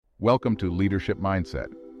Welcome to Leadership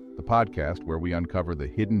Mindset, the podcast where we uncover the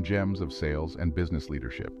hidden gems of sales and business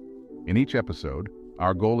leadership. In each episode,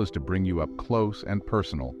 our goal is to bring you up close and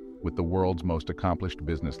personal with the world's most accomplished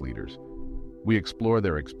business leaders. We explore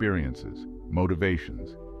their experiences,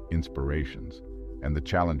 motivations, inspirations, and the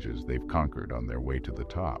challenges they've conquered on their way to the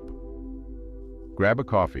top. Grab a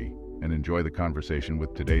coffee and enjoy the conversation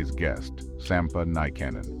with today's guest, Samppa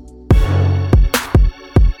Nykanen.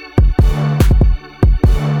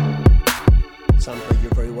 Sampa,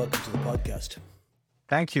 you're very welcome to the podcast.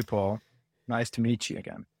 Thank you, Paul. Nice to meet you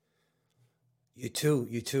again. You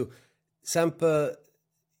too. Sampa,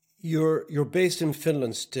 you're based in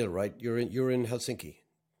Finland still, right? You're in Helsinki.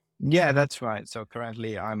 Yeah, that's right. So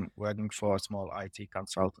currently I'm working for a small IT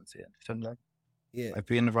consultancy in Finland. Yeah. I've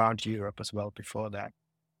been around Europe as well before that.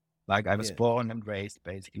 Like I was born and raised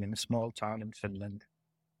basically in a small town in Finland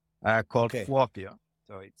called Kuopio.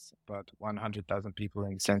 So it's about 100,000 people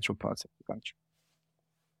in the central parts of the country.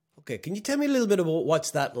 Okay, can you tell me a little bit about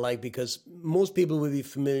what's that like? Because most people will be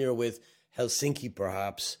familiar with Helsinki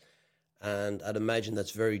perhaps, and I'd imagine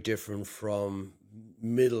that's very different from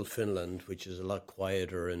middle Finland, which is a lot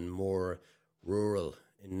quieter and more rural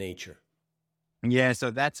in nature. Yeah,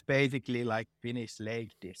 so that's basically like Finnish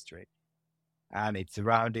Lake District. And it's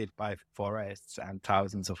surrounded by forests and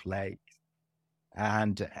thousands of lakes.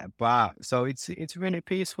 And so it's really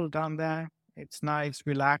peaceful down there. It's nice,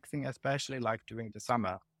 relaxing, especially like during the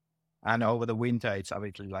summer. And over the winter, it's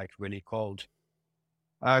obviously like really cold.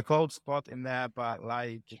 Cold spot in there, but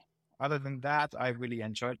like other than that, I really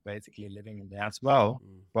enjoyed basically living in there as well.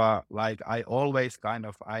 But like I always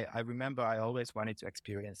I remember I always wanted to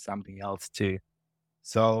experience something else too.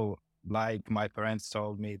 So like my parents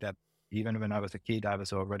told me that even when I was a kid, I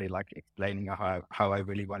was already like explaining how I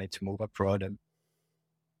really wanted to move abroad and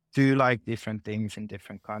do like different things in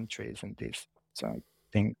different countries and this. So I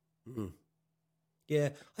think. Yeah,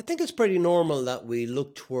 I think it's pretty normal that we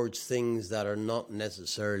look towards things that are not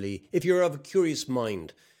necessarily, if you're of a curious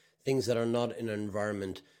mind, things that are not in an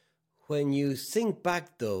environment. When you think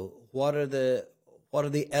back though, what are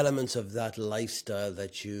the elements of that lifestyle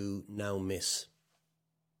that you now miss?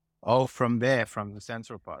 Oh, from the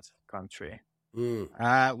central part of the country.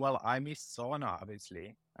 Well, I miss sauna,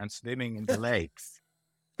 obviously, and swimming in the lakes.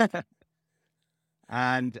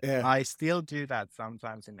 And I still do that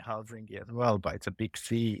sometimes in Helsinki as well, but it's a big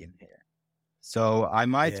sea in here. So I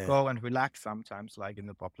might go and relax sometimes, like in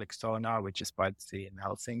the public sauna, which is by the sea in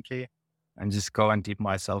Helsinki, and just go and dip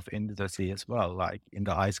myself into the sea as well, like in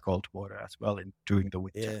the ice cold water as well during the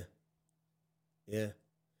winter. Yeah.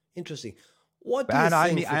 Interesting. What do you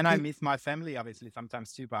think? I miss my family, obviously,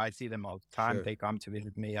 sometimes too, but I see them all the time. Sure. They come to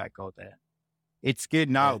visit me, I go there. It's good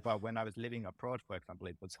now, but when I was living abroad, for example,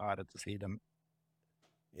 it was harder to see them.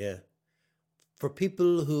 Yeah. For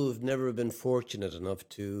people who've never been fortunate enough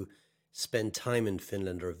to spend time in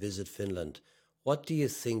Finland or visit Finland, what do you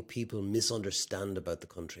think people misunderstand about the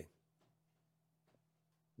country?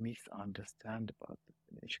 Misunderstand about the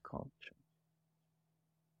Finnish culture?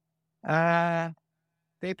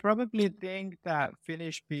 They probably think that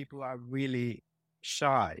Finnish people are really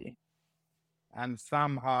shy and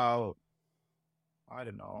somehow, I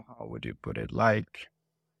don't know, how would you put it, like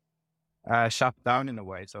shut down in a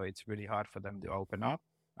way. So it's really hard for them to open up.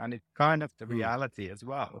 And it's kind of the reality as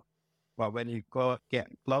well. But when you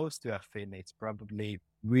get close to a Finn, it's probably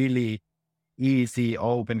really easy,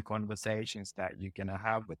 open conversations that you're going to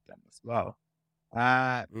have with them as well.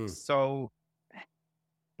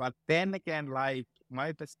 But then again, like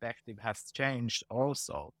my perspective has changed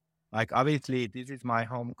also. Like obviously this is my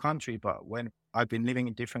home country, but when I've been living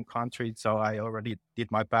in different countries, so I already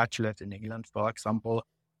did my bachelor's in England, for example.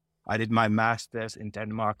 I did my master's in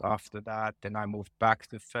Denmark after that. Then I moved back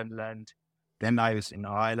to Finland. Then I was in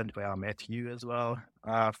Ireland where I met you as well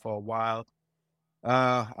for a while.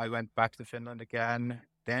 I went back to Finland again,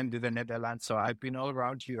 then to the Netherlands. So I've been all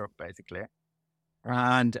around Europe basically.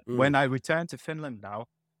 And when I return to Finland now,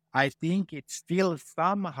 I think it's still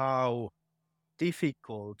somehow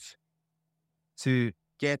difficult to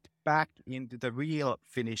get back into the real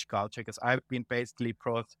Finnish culture because I've been basically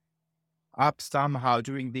brought up somehow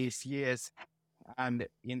during these years and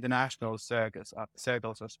international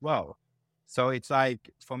circles as well. So it's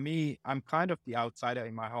like, for me, I'm kind of the outsider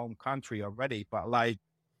in my home country already, but like,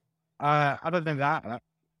 other than that,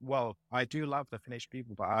 well, I do love the Finnish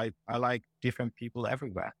people, but I like different people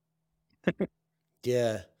everywhere.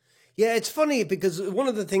 Yeah, it's funny because one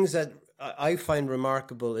of the things that I find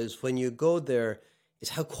remarkable is when you go there,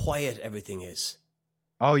 is how quiet everything is.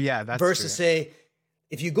 Oh, yeah, that's versus, true. say,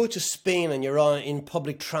 if you go to Spain and you're in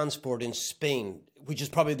public transport in Spain, which is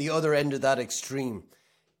probably the other end of that extreme,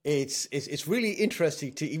 It's really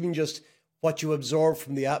interesting to even just what you absorb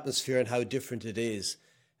from the atmosphere and how different it is.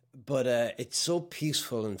 But it's so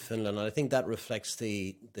peaceful in Finland, and I think that reflects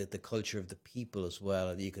the culture of the people as well.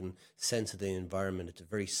 And you can sense the environment. It's a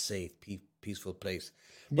very safe, peaceful place.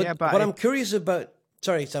 Yeah, But but what I'm curious about,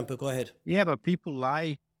 sorry, Sampa, go ahead. yeah, but people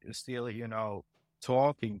like still,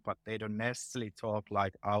 talking, but they don't necessarily talk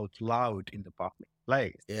like out loud in the public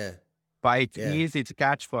place. Yeah, But it's yeah, easy to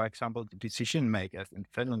catch, for example, the decision makers in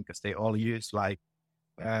Finland because they all use like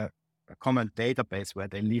a common database where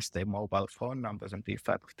they list their mobile phone numbers and these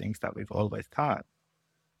type of things that we've always had.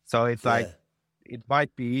 So it's like yeah, it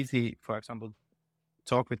might be easy, for example,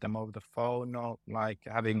 talk with them over the phone or like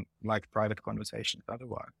having like private conversations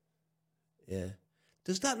otherwise. yeah.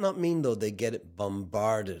 Does that not mean though they get it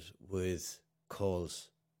bombarded with calls?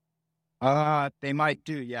 They might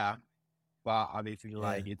do, yeah. But obviously,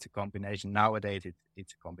 Yeah, like it's a combination. Nowadays,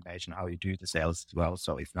 it's a combination how you do the sales as well.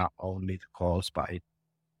 So it's not only the calls, but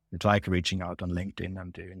it's like reaching out on LinkedIn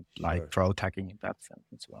and doing like sure. pro tagging in that sense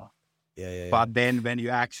as well. Yeah, yeah, yeah. But then when you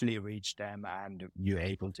actually reach them and you're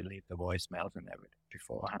able to leave the voicemails and everything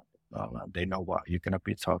beforehand, well, they know what you're gonna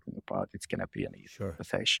be talking about. It's gonna be an easy Sure.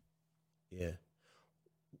 conversation. Yeah.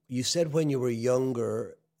 You said when you were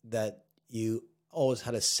younger that you always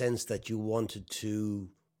had a sense that you wanted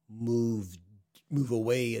to move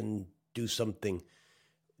away and do something.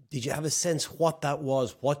 Did you have a sense what that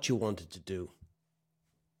was, what you wanted to do?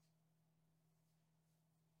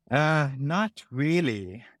 Not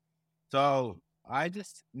really. So I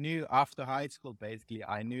just knew after high school, basically,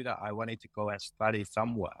 I knew that I wanted to go and study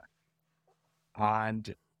somewhere.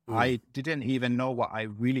 And Mm, I didn't even know what I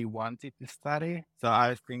really wanted to study. So I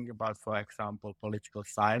was thinking about, for example, political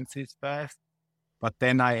sciences first, but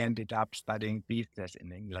then I ended up studying business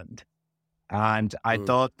in England. And I mm,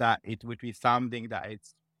 thought that it would be something that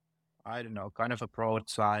it's, I don't know, kind of a broad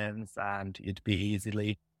science and you'd be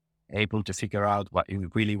easily able to figure out what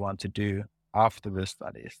you really want to do after the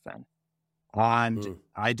studies then. And mm.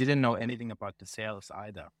 I didn't know anything about the sales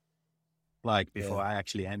either, like Yeah. before I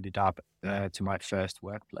actually ended up to my first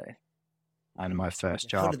workplace and my first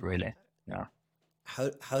How job, did really. Yeah.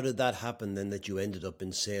 how did that happen then that you ended up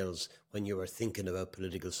in sales when you were thinking about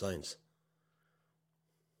political science?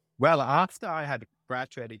 Well, after I had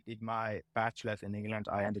graduated, did my bachelor's in England,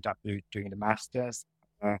 I ended up doing the master's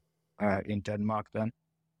uh, in Denmark then.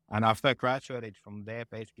 And after I graduated from there,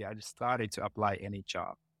 basically, I just started to apply any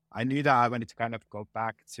job. I knew that I wanted to kind of go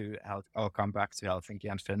back to or come back to Helsinki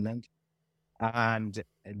and Finland and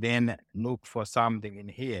then look for something in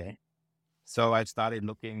here. So I started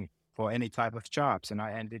looking for any type of jobs and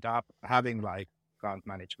I ended up having like account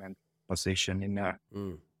management position in a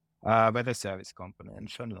Mm, weather service company in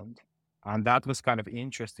Finland. And that was kind of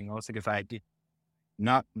interesting also because I did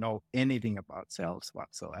not know anything about sales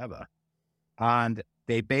whatsoever. And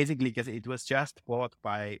they basically, because it was just bought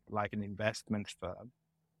by like an investment firm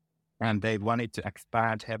and they wanted to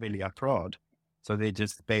expand heavily abroad. So they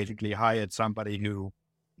just basically hired somebody who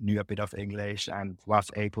knew a bit of English and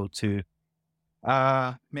was able to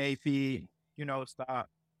maybe, start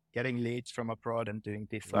getting leads from abroad and doing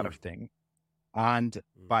this sort mm, of thing. And,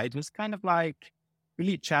 mm, but it was kind of like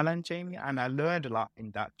really challenging. And I learned a lot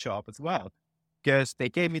in that job as well, because they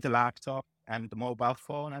gave me the laptop and the mobile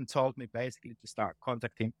phone and told me basically to start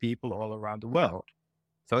contacting people all around the world.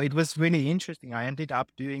 So it was really interesting. I ended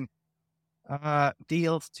up doing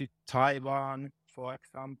deals to Taiwan, for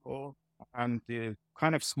example, and the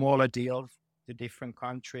kind of smaller deals to different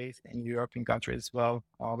countries in European countries as well,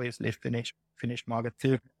 obviously Finnish market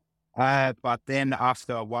too. But then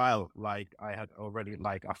after a while, like I had already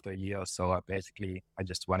like after a year or so, I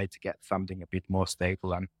just wanted to get something a bit more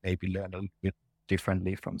stable and maybe learn a little bit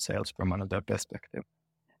differently from sales from another perspective.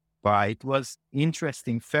 But it was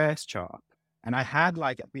interesting first job. And I had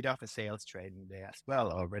like a bit of a sales training there as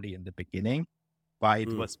well already in the beginning, but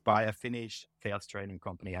it mm, was by a Finnish sales training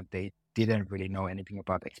company and they didn't really know anything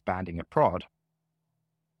about expanding abroad.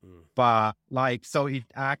 mm, But like, so it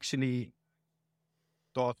actually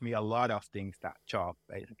taught me a lot of things, that job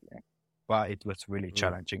basically, but it was really mm,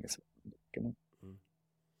 challenging as well. mm.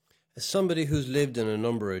 As somebody who's lived in a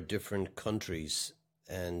number of different countries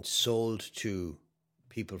and sold to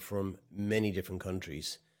people from many different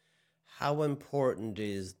countries, how important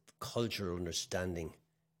is cultural understanding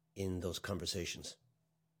in those conversations?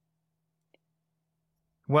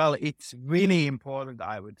 Well, it's really important,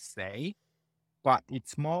 I would say, but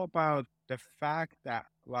it's more about the fact that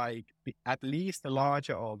like at least a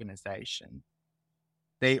larger organization,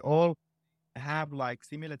 they all have like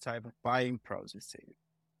similar type of buying processes.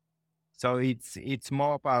 So it's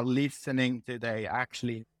more about listening to they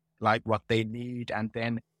actually like what they need and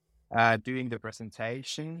then doing the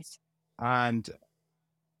presentations. And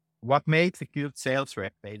what makes a good sales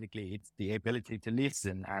rep, basically, it's the ability to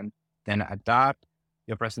listen and then adapt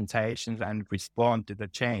your presentations and respond to the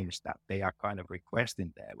change that they are kind of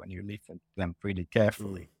requesting there when you listen to them pretty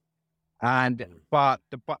carefully. And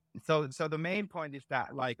so the main point is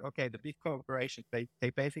that, like, okay, the big corporations, they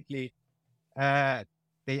basically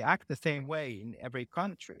they act the same way in every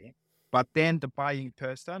country, but then the buying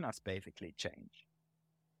personas basically change,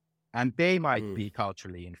 and they might be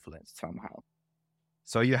culturally influenced somehow.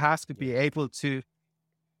 So you have to be able to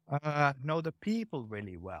know the people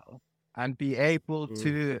really well and be able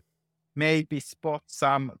to maybe spot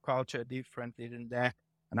some culture differences in there.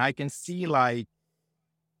 And I can see like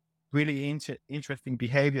really interesting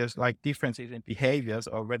behaviors, like differences in behaviors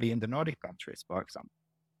already in the Nordic countries, for example,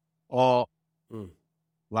 or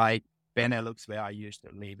like Benelux, where I used to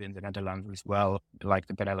live in the Netherlands as well, like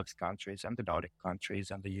the Benelux countries and the Nordic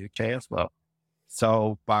countries and the UK as well.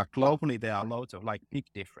 So, but globally, there are loads of like big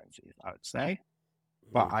differences, I would say.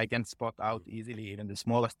 But I can spot out easily even the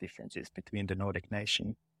smallest differences between the Nordic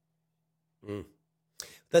nations.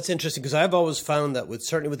 That's interesting, because I've always found that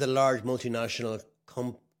certainly with the large multinational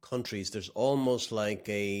countries, there's almost like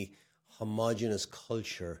a homogenous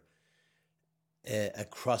culture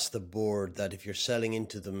across the board, that if you're selling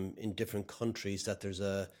into them in different countries, that there's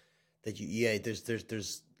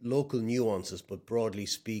local nuances, but broadly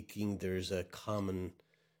speaking, there's a common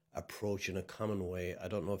approach and a common way. I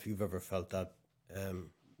don't know if you've ever felt that.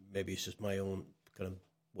 Maybe it's just my own kind of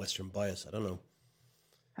Western bias. I don't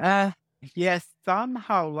know. Yes,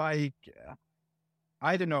 somehow, like,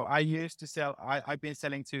 I don't know. I used to sell, I've been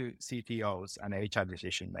selling to CTOs and HR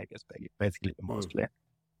decision makers, basically mostly.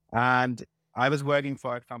 And I was working,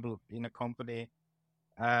 for example, in a company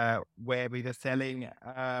where we were selling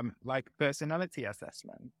like personality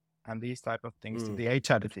assessment and these type of things to the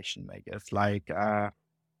HR decision makers, like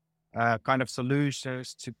kind of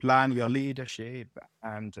solutions to plan your leadership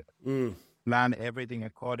and plan everything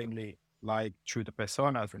accordingly, like through the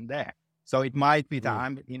personas in there. So it might be that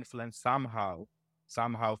I'm influenced somehow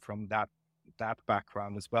from that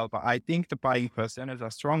background as well. But I think the buying personas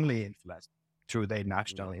are strongly influenced through their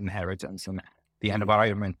national inheritance and the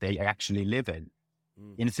environment they actually live in.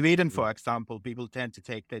 In Sweden, for example, people tend to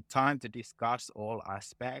take their time to discuss all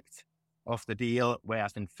aspects of the deal,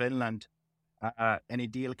 whereas in Finland, any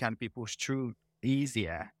deal can be pushed through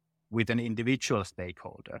easier with an individual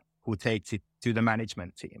stakeholder who takes it to the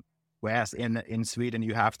management team. Whereas in Sweden,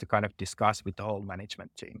 you have to kind of discuss with the whole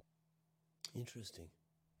management team. Interesting.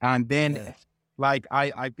 And then, like,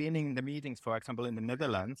 I've been in the meetings, for example, in the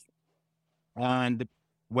Netherlands, and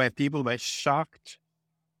where people were shocked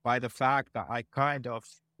by the fact that I kind of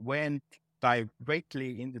went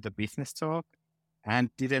directly into the business talk and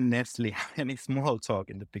didn't necessarily have any small talk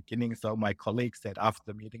in the beginning. So my colleague said after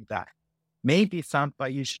the meeting that maybe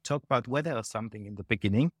Sampa, you should talk about weather or something in the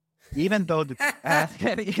beginning, even though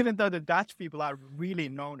the Dutch people are really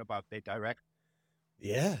known about their direct.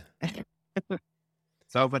 Yeah.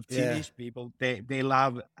 So, but Finnish people, they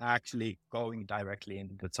love actually going directly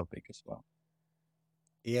into the topic as well.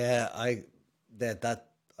 Yeah, I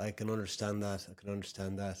can understand that.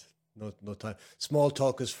 No time. Small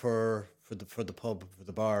talk is for the pub, for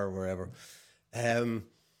the bar, or wherever.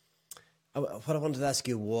 What I wanted to ask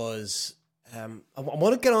you was, I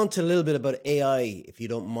want to get on to a little bit about AI, if you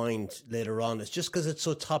don't mind, later on. It's just because it's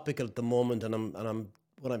so topical at the moment, and I'm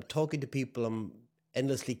when I'm talking to people, I'm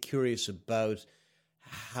endlessly curious about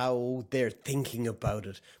how they're thinking about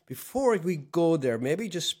it. Before we go there, maybe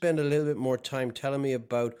just spend a little bit more time telling me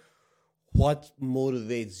about what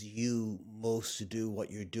motivates you most to do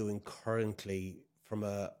what you're doing currently from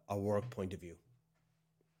a work point of view.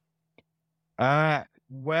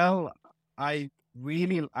 Well, I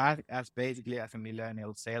really, as basically as a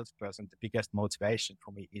millennial salesperson, the biggest motivation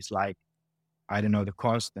for me is like, I don't know, the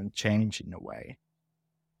constant change in a way,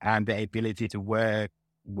 and the ability to work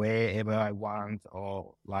wherever I want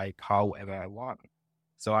or like however I want.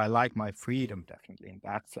 So I like my freedom definitely in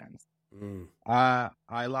that sense.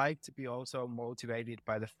 I like to be also motivated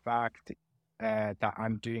by the fact that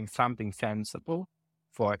I'm doing something sensible.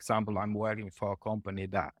 For example, I'm working for a company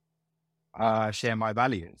that share my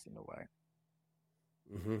values in a way.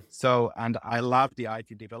 So, and I love the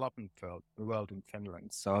IT development world in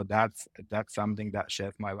Finland. So that's something that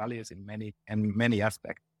shares my values in many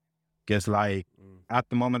aspects. Because like at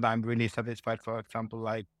the moment, I'm really satisfied, for example,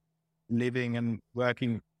 like living and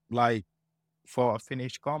working like for a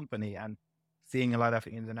Finnish company and seeing a lot of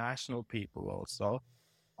international people also.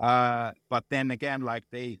 But then again, like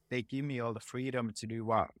they give me all the freedom to do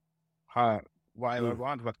whatever I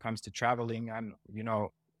want when it comes to traveling and, you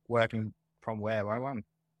know, working from where I want.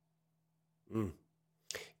 Mm.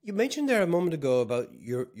 You mentioned there a moment ago about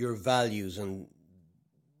your values, and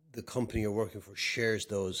the company you're working for shares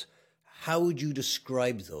those. How would you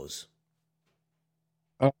describe those?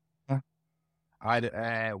 Uh,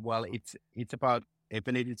 well, it's about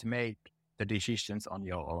ability to make the decisions on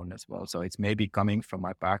your own as well. So it's maybe coming from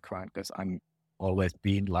my background because I'm always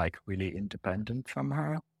been like really independent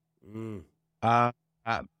somehow. Mm. Uh,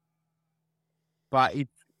 uh, but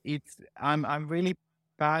I'm really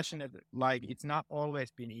passionate. Like it's not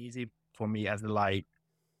always been easy for me as a like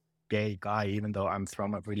gay guy, even though I'm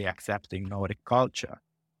from a really accepting Nordic culture.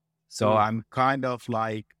 So Mm. I'm kind of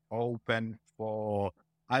like open for.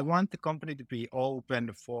 I want the company to be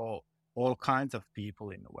open for all kinds of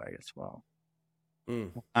people in a way as well.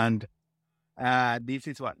 Mm. And this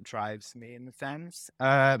is what drives me in a sense.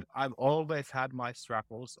 I've always had my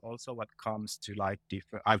struggles also what comes to like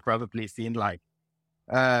different. I've probably seen like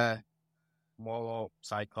uh, more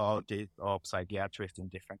psychologists or psychiatrists in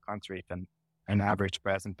different countries than an average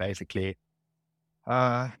person basically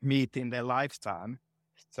meet in their lifetime.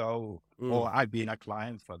 So, Mm. or I've been a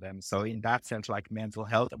client for them. So in that sense, like mental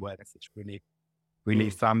health awareness is really, really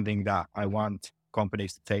Mm. something that I want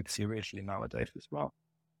companies to take seriously nowadays as well.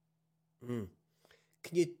 Mm.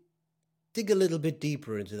 Can you dig a little bit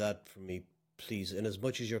deeper into that for me, please? And as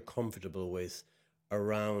much as you're comfortable with,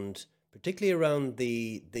 around, particularly around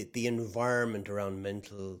the environment around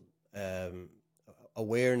mental um,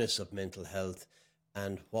 awareness of mental health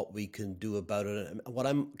and what we can do about it. And what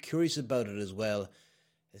I'm curious about it as well,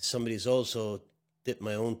 as somebody who's also dipped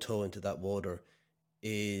my own toe into that water,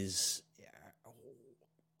 is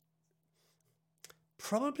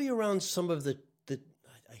probably around some of the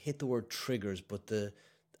I hate the word triggers, but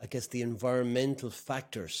I guess the environmental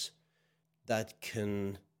factors that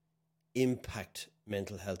can impact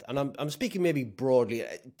mental health. And I'm speaking maybe broadly.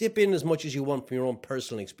 Dip in as much as you want from your own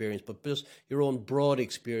personal experience, but just your own broad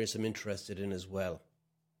experience I'm interested in as well.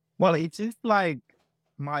 Well, it's just like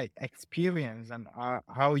my experience and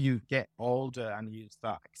how you get older and you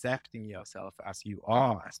start accepting yourself as you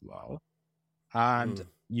are as well. And Mm.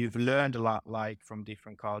 you've learned a lot like from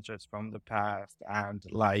different cultures from the past and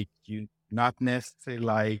like you not necessarily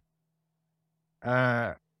like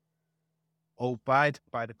uh abide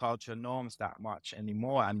by the cultural norms that much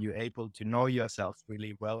anymore, and you're able to know yourself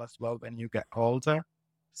really well as well when you get older.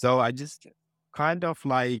 So I just kind of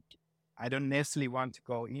like, I don't necessarily want to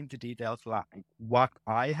go into details like what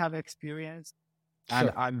I have experienced, and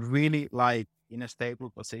Sure. I'm really like in a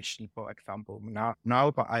stable position, for example,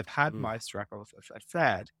 now, but I've had Mm. my struggles, as I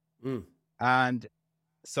said, Mm. and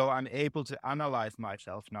so I'm able to analyze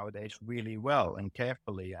myself nowadays really well and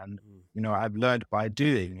carefully. And, Mm. I've learned by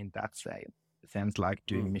doing in that sense, like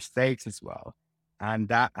doing Mm. mistakes as well. And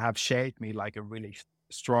that have shaped me like a really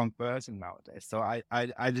strong person nowadays. So I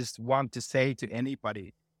just want to say to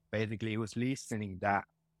anybody basically who's listening that,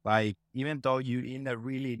 like, even though you're in a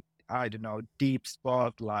really, I don't know, deep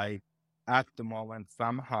spot, like at the moment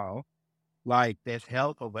somehow, like there's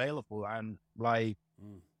help available, and like,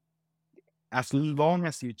 Mm. as long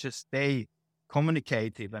as you just stay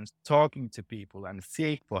communicative and talking to people and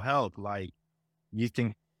seek for help, like you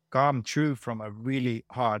can come through from a really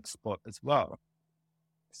hard spot as well.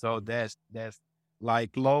 So Mm. there's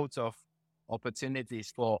like loads of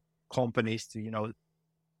opportunities for companies to,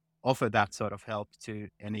 offer that sort of help to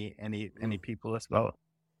any Mm. people as well.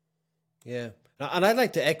 Yeah, and I'd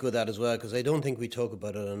like to echo that as well, because I don't think we talk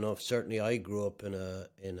about it enough. Certainly, I grew up in a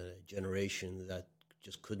generation that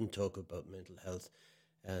just couldn't talk about mental health,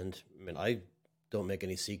 and I mean, I don't make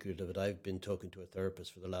any secret of it. I've been talking to a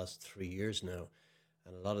therapist for the last 3 years now,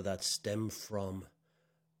 and a lot of that stemmed from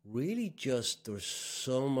really just there's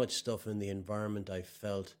so much stuff in the environment I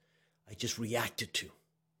felt I just reacted to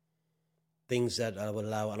things that I would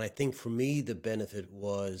allow, and I think for me the benefit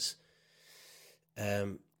was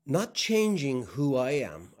um, not changing who I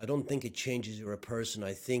am. I don't think it changes you a person.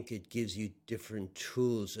 I think it gives you different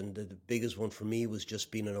tools. And the biggest one for me was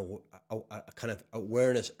just being a kind of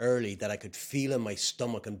awareness early that I could feel in my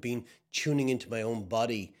stomach, and being tuning into my own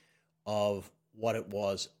body of what it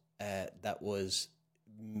was that was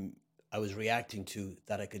I was reacting to,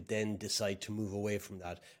 that I could then decide to move away from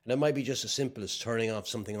that. And it might be just as simple as turning off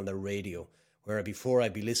something on the radio, where before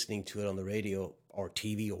I'd be listening to it on the radio or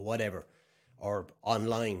TV or whatever, or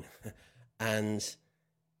online. And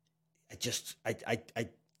I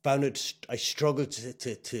found it, I struggled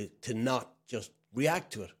to not just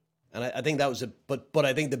react to it. And I think that was but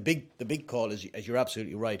I think the big call is, as you're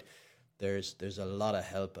absolutely right, there's a lot of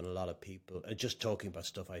help and a lot of people, and just talking about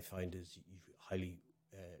stuff I find is highly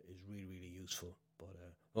is really, really useful.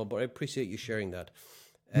 But I appreciate you sharing that.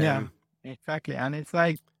 Yeah, exactly. And it's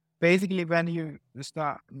like basically when you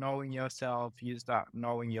start knowing yourself, you start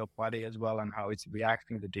knowing your body as well and how it's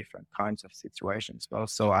reacting to different kinds of situations. Well,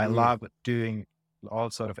 so I Mm, love doing all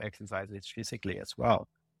sort of exercises physically as well.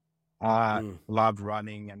 I mm, love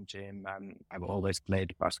running and gym, and I've always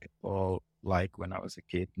played basketball like when I was a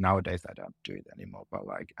kid. Nowadays, I don't do it anymore, but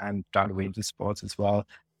like I'm done winter sports as well.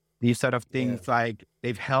 These sort of yeah. things, like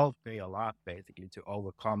they've helped me a lot basically to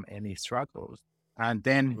overcome any struggles and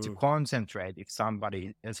then to Mm, concentrate if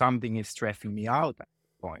something is stressing me out at that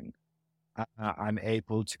point. I'm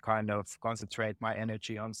able to kind of concentrate my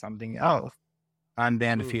energy on something else and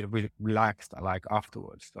then mm, feel relaxed like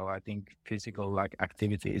afterwards. So I think physical like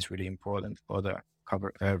activity is really important for the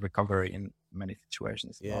recovery in many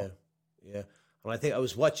situations as yeah. well. Yeah. And I think I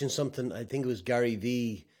was watching something, I think it was Gary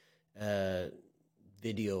V uh,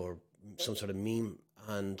 video or some sort of meme.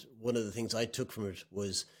 And one of the things I took from it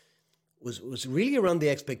was really around the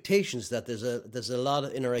expectations that there's a lot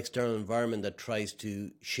in our external environment that tries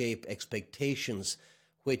to shape expectations,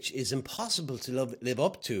 which is impossible to live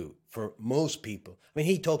up to for most people. I mean,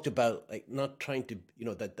 he talked about like not trying to,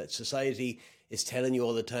 that society is telling you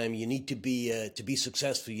all the time you need to be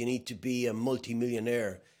successful, you need to be a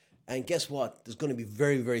multimillionaire, and guess what? There's going to be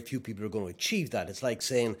very very few people who are going to achieve that. It's like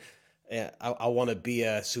saying I want to be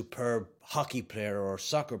a superb hockey player or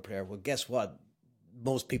soccer player. Well, guess what?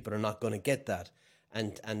 Most people are not going to get that,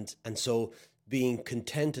 and so being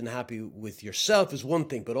content and happy with yourself is one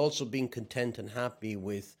thing, but also being content and happy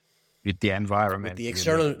With the with environment, the you mean?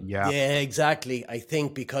 external. Yeah. Yeah, exactly. I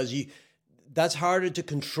think because that's harder to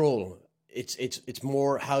control. It's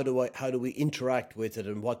more how do we interact with it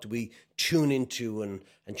and what do we tune into and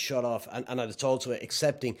shut off, and it's also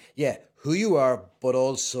accepting who you are, but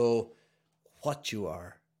also what you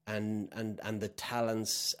are, and the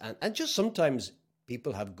talents, and just sometimes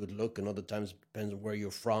people have good luck and other times depends on where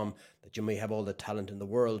you're from, that you may have all the talent in the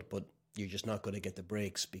world but you're just not going to get the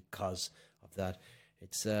breaks because of that.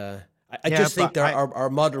 It's I Yeah, just think but there our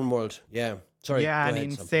modern world. Yeah, sorry, yeah, go and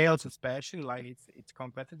ahead, in Sampa. sales especially, like it's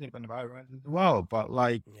competitive environment as well. But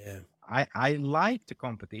like Yeah. I like the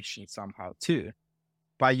competition somehow too.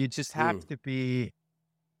 But you just have Mm, to be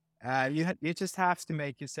you just have to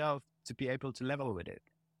make yourself to be able to level with it.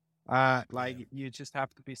 yeah. Like you just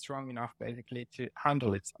have to be strong enough basically to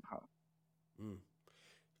handle it somehow. Mm.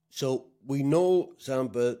 So we know,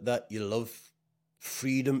 Sampa, that you love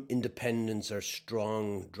freedom, independence are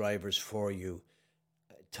strong drivers for you.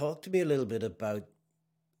 Talk to me a little bit about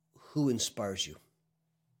who inspires you.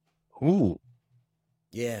 Ooh,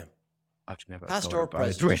 Yeah, I've never past thought or about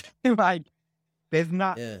it present. really. Like there's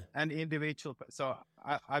not Yeah. an individual. So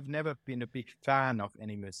I've never been a big fan of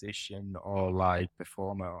any musician or like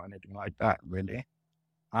performer or anything like that. Really,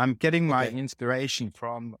 I'm getting my Okay. inspiration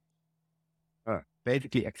from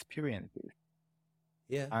basically experiences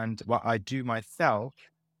Yeah. and what I do myself,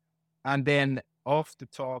 and then off the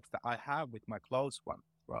talks that I have with my close ones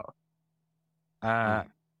as well. Mm. Uh,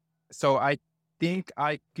 so I think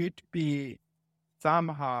I could be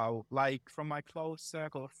somehow like from my close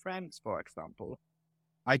circle of friends, for example,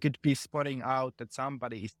 I could be spotting out that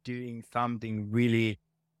somebody is doing something really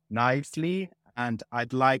nicely, and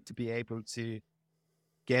I'd like to be able to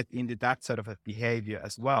get into that sort of a behavior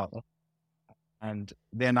as well. And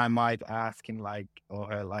then I might ask him like or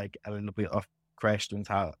her like a little bit of questions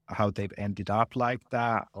how they've ended up like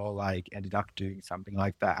that or like ended up doing something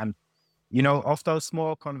like that. And of those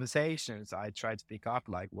small conversations, I try to pick up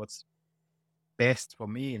like what's best for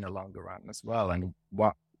me in the longer run as well, and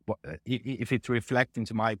what if it's reflecting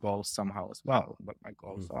to my goals somehow as well, what my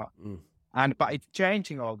goals Mm. are. Mm. And but it's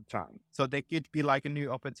changing all the time, so there could be like a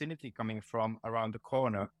new opportunity coming from around the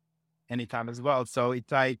corner anytime as well. So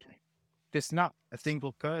it's like there's not a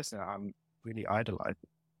single person I'm really idolizing.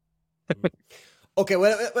 Mm. Okay,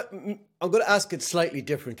 well, I'm going to ask it slightly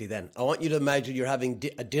differently then. I want you to imagine you're having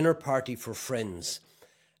a dinner party for friends,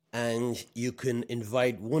 and you can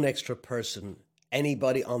invite one extra person,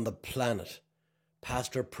 anybody on the planet,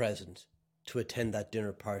 past or present, to attend that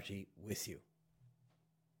dinner party with you.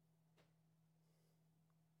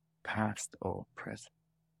 Past or present.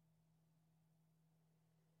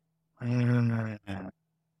 Uh,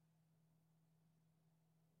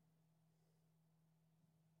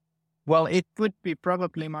 well, it would be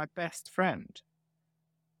probably my best friend.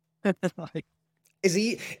 Like, Is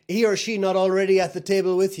he or she not already at the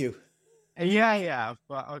table with you? yeah,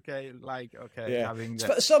 but okay, like, okay, Yeah. having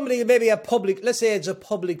the, Somebody, maybe a public, let's say it's a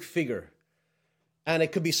public figure. And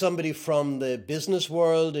it could be somebody from the business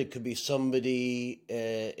world. It could be somebody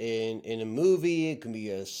in a movie. It could be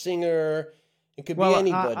a singer. It could be well, I've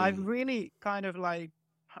anybody. really kind of like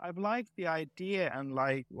I've liked the idea, and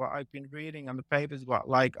like what I've been reading on the papers, what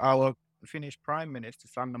like our Finnish Prime Minister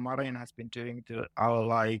Sanna Marin has been doing to our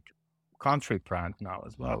like country brand now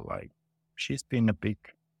as well. Like she's been a big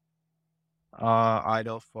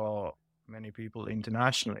idol for many people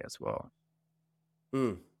internationally as well.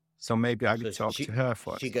 Hmm. So maybe I So could talk to her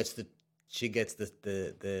for she gets the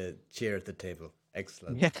chair at the table.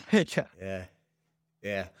 Excellent. yeah, yeah. Yeah.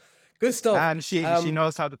 Yeah. Good stuff. And she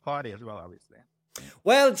knows how to party as well, obviously.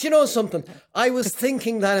 Well, do you know something? I was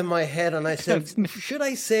thinking that in my head, and I said, should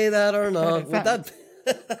I say that or not? Would that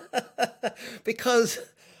because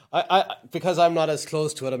because I'm not as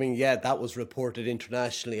close to it. I mean, yeah, that was reported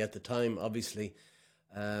internationally at the time, obviously,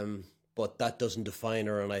 but that doesn't define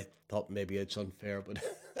her. And I thought maybe it's unfair, but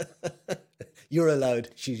you're allowed.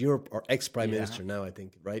 She's your ex-prime minister now, I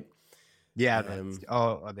think, right? Yeah. They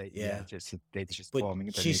just But forming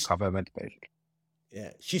the new government, basically.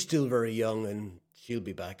 Yeah, she's still very young, and she'll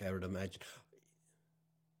be back, I would imagine.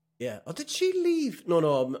 Yeah. Oh, did she leave?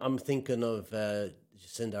 No. I'm thinking of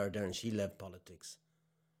Jacinda Ardern. She left politics.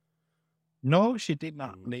 No, she did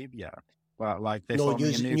not leave yet. Well, like they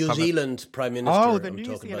forming a New Zealand Prime Minister. Oh, the I'm New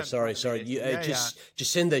talking Zealand about. Sorry.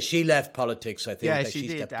 Jacinda. She left politics. I think. Yeah, that she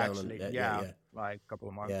did stepped actually. down. Yeah, like a couple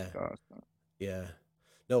of months ago. So. Yeah.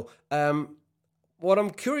 No. What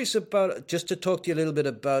I'm curious about, just to talk to you a little bit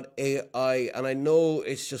about AI, and I know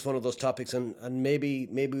it's just one of those topics, and maybe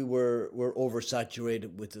we're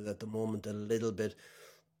oversaturated with it at the moment a little bit,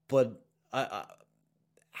 but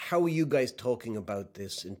how are you guys talking about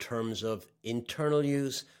this in terms of internal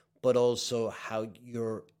use, but also how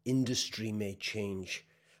your industry may change?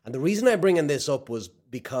 And the reason I'm bringing this up was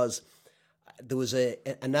because there was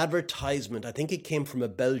an advertisement. I think it came from a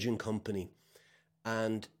Belgian company,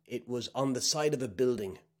 and it was on the side of a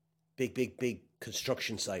building, big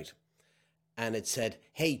construction site. And it said,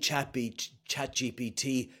 hey,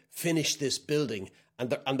 ChatGPT, finish this building.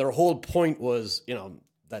 And their whole point was,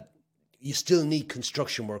 that you still need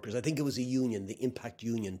construction workers. I think it was a union, the Impact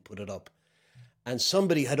Union put it up. And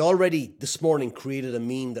somebody had already this morning created a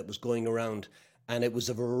meme that was going around, and it was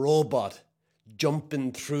of a robot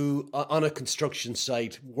jumping through on a construction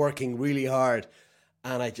site, working really hard.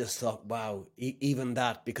 And I just thought, wow, even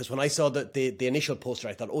that, because when I saw the initial poster,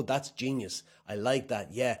 I thought, oh, that's genius. I like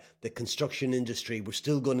that. Yeah, the construction industry, we're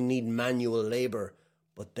still going to need manual labor.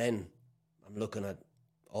 But then I'm looking at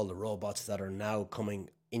all the robots that are now coming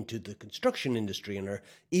into the construction industry, and are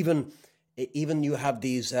even you have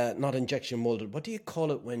these not injection molded. What do you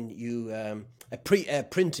call it when you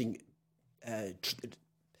printing?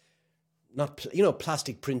 Not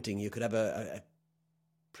plastic printing. You could have a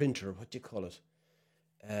printer. What do you call it?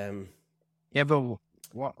 Yeah, but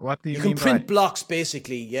what do you mean? You can print blocks,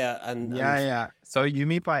 basically. Yeah, and So you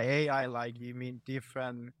mean by AI, like you mean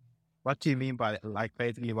different? What do you mean by like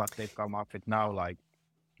basically what they've come up with now? Like,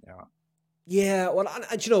 yeah. Well,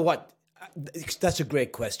 and you know what? That's a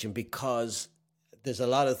great question, because there's a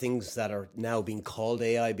lot of things that are now being called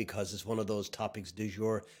AI because it's one of those topics du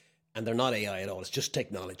jour, and they're not AI at all. It's just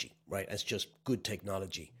technology, right? It's just good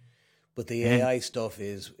technology. But the AI stuff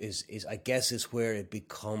is I guess is where it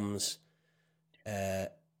becomes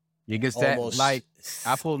you can say like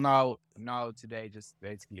Apple now today just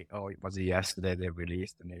basically it was yesterday they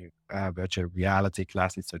released a new virtual reality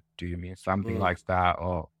glasses. So do you mean something like that,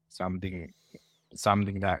 or something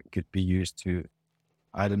that could be used to,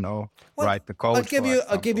 I don't know, write the code?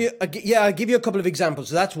 I'll give you a couple of examples.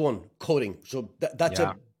 So that's one, coding. So that's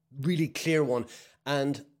a really clear one.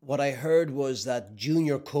 And what I heard was that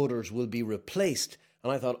junior coders will be replaced.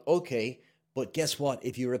 And I thought, okay, but guess what?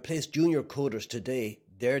 If you replace junior coders today,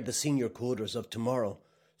 they're the senior coders of tomorrow.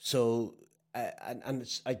 So, and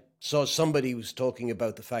I saw somebody was talking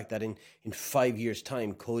about the fact that in 5 years'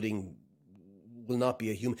 time, coding will not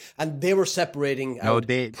be a human. And they were separating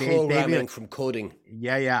programming from coding.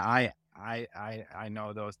 Yeah, I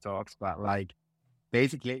know those talks, but like,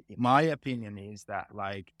 basically, my opinion is that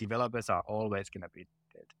like developers are always gonna be needed.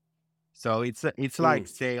 So it's like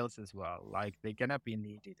sales as well. Like they're gonna be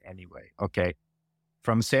needed anyway. Okay,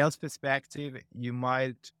 from sales perspective, you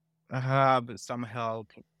might have some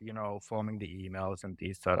help, forming the emails and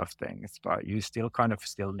these sort of things, but you still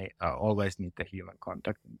need always need the human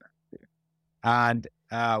contact in that too. And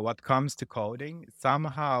what comes to coding,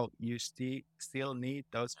 somehow you still need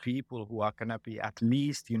those people who are gonna be at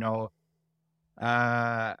least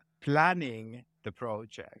planning the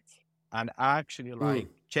project and actually like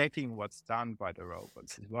checking what's done by the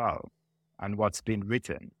robots as well and what's been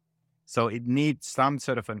written. So it needs some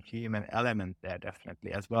sort of a human element there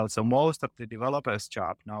definitely as well. So most of the developers'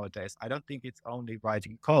 job nowadays, I don't think it's only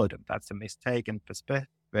writing code, and that's a mistaken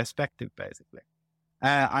perspective basically.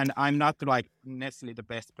 And I'm not like necessarily the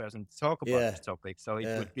best person to talk about Yeah, this topic. So it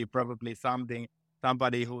yeah, would be probably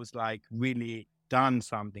somebody who's like really done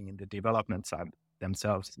something in the development side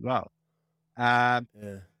themselves as well. Uh,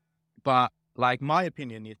 yeah, but like my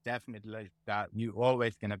opinion is definitely that you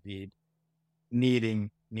always gonna be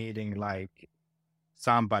needing like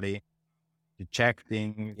somebody to check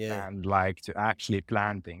things yeah, and like to actually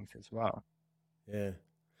plan things as well. yeah.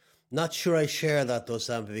 Not sure I share that though,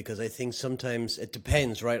 Sampa, because I think sometimes it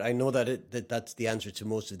depends, right? I know that that's the answer to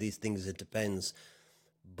most of these things. It depends,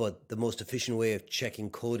 but the most efficient way of checking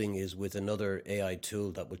coding is with another AI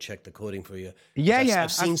tool that will check the coding for you. Because Yeah,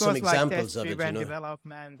 I've of seen some course, like examples of it, you test-driven know.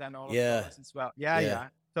 development and all of Yeah, those as well. yeah, Yeah.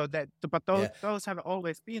 So but yeah, those have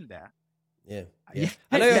always been there. yeah, yeah. Yeah,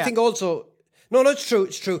 And I yeah, think also, no, it's true,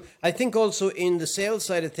 it's true. I think also in the sales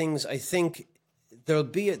side of things, I think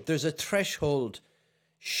there's a threshold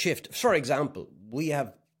shift. For example, we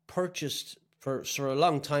have purchased for a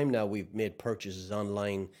long time now. We've made purchases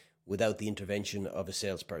online without the intervention of a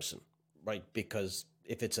salesperson, right? Because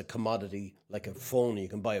if it's a commodity like a phone, you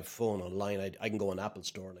can buy a phone online. I can go on Apple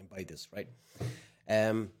Store and I buy this, right?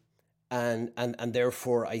 Um, and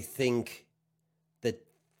therefore, I think that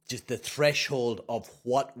just the threshold of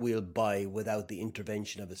what we'll buy without the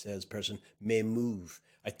intervention of a salesperson may move.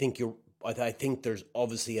 I think there's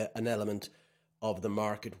obviously an element of the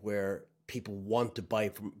market where people want to buy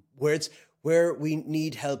from where we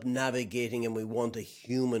need help navigating and we want a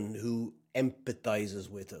human who empathizes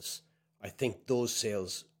with us. I think those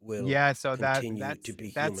sales will yeah. So continue to be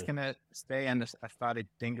that's human. gonna stay. And I started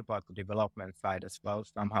to think about the development side as well.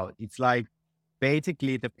 Somehow, it's like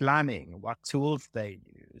basically the planning, what tools they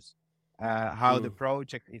use, how the Mm,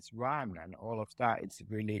 project is run, and all of that. It's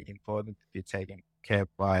really important to be taken care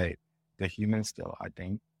by the human still, I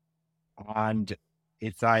think. And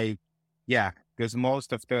it's like, yeah, because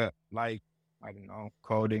most of the like, I don't know,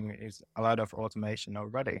 coding is a lot of automation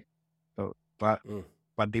already. So, mm,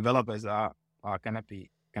 but developers are gonna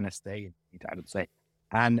stay in it, I would say.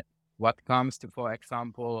 And what comes to, for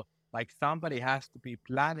example, like somebody has to be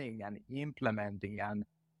planning and implementing and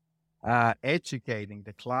educating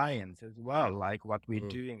the clients as well, like what we're mm,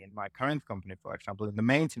 doing in my current company, for example, in the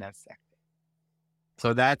maintenance sector.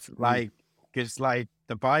 So that's mm, like, because like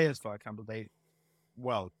the buyers, for example, the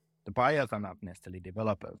buyers are not necessarily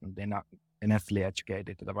developers and they're not necessarily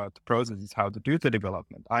educated about the processes, how to do the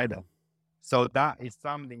development either. mm, So that is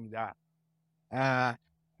something that uh,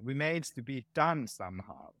 remains to be done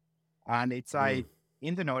somehow. And it's mm, like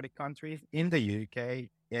in the Nordic countries, in the UK,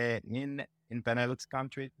 in Benelux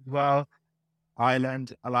countries as well,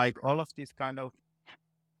 Ireland, like all of these kind of,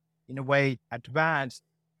 in a way, advanced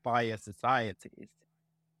buyer societies,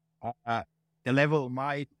 uh, the level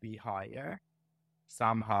might be higher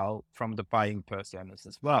somehow from the buying personas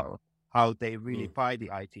as well, how they really mm. buy the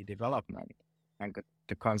IT development and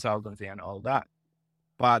the consultancy and all that.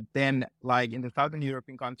 But then, like in the Southern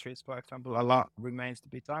European countries, for example, a lot remains to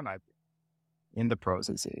be done in the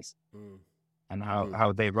processes Mm, and mm,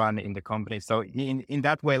 how they run in the company. So in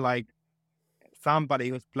that way, like somebody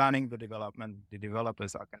who's planning the development, the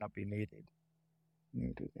developers are gonna be needed.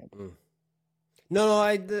 mm. No, no,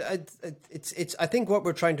 it's. I think what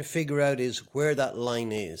we're trying to figure out is where that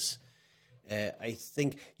line is. I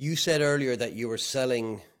think you said earlier that you were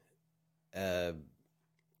selling uh,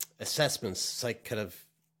 assessments, like kind of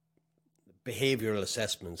behavioral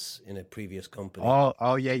assessments in a previous company.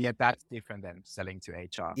 Oh yeah, that's different than selling to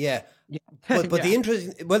HR. Yeah, Yeah, but yeah,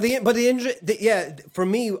 the interest, yeah. For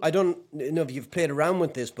me, I don't know if you've played around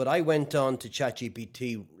with this, but I went on to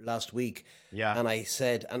ChatGPT last week, yeah. and I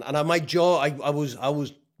said, and my jaw, I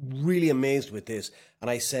was really amazed with this, and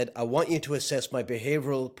I said, I want you to assess my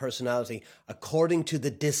behavioral personality according to the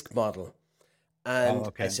DISC model. Oh, And I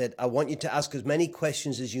okay. said, I want you to ask as many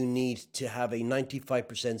questions as you need to have a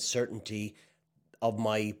 95% certainty of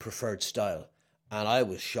my preferred style. And I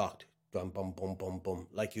was shocked. Bum, bum, bum, bum, bum.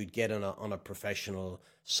 Like you'd get on a professional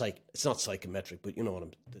it's not psychometric, but you know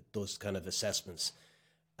what those kind of assessments.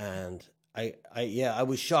 And I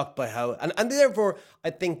was shocked by how, and therefore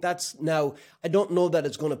I think that's now, I don't know that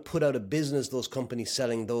it's going to put out of business those companies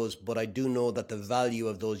selling those, but I do know that the value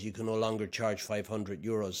of those, you can no longer charge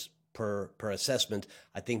 €500 per assessment.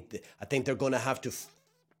 I think they're going to have to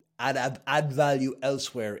add value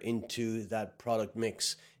elsewhere into that product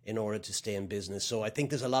mix in order to stay in business. So I think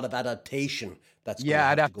there's a lot of adaptation that's going to Yeah,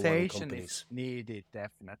 have to go on in adaptation is companies. needed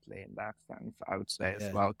definitely in that sense, I would say as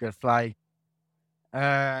Yeah. well. Because like,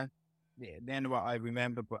 uh, yeah, then what I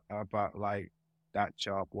remember about like that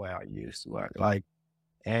job where I used to work, like,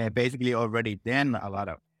 basically already then a lot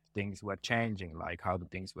of things were changing, like how the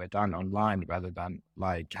things were done online rather than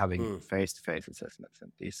like having face-to-face assessments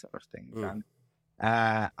and these sort of things. And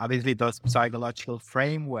obviously those psychological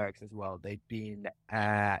frameworks as well, they've been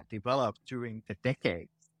developed during the decades.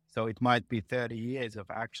 So it might be 30 years of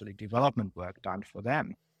actually development work done for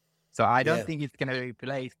them. So I don't think it's going to be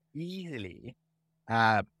replaced easily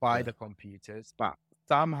by the computers, but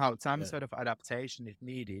somehow some sort of adaptation is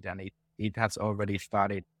needed, and it has already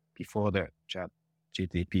started before the chat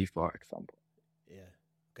GTP, for example. Yeah.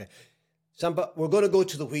 Okay. Sampa, we're going to go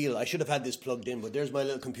to the wheel. I should have had this plugged in, but there's my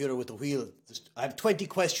little computer with the wheel. I have 20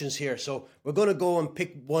 questions here, so we're going to go and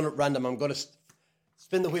pick one at random. I'm going to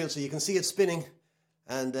spin the wheel so you can see it spinning.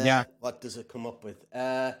 And what does it come up with?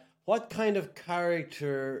 What kind of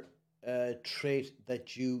character trait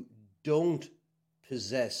that you don't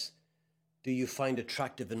possess do you find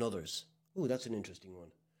attractive in others? Oh, that's an interesting one.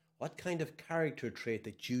 What kind of character trait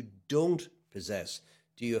that you don't possess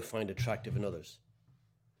do you find attractive in others?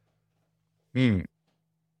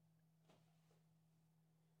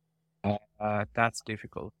 That's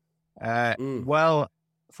difficult. Well,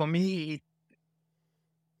 for me, it's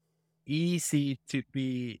easy to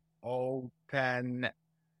be open,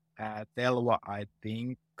 tell what I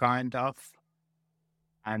think, kind of,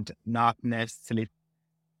 and not necessarily.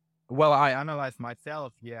 Well, I analyze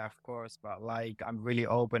myself, yeah, of course, but like I'm really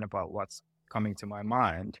open about what's coming to my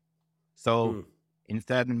mind. So in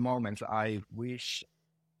certain moments, I wish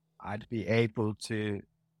I'd be able to,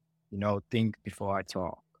 think before I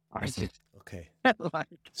talk. Okay. Like,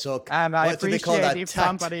 so, and I appreciate if tact?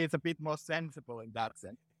 somebody is a bit more sensible in that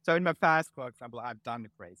sense. So in my past, for example, I've done the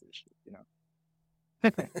crazy shit,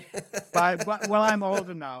 but well, I'm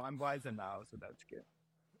older now, I'm wiser now, so that's good.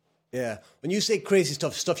 Yeah. When you say crazy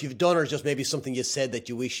stuff you've done, or just maybe something you said that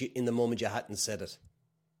you wish in the moment you hadn't said it?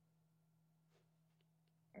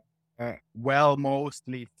 Well,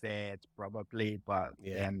 mostly said, probably, but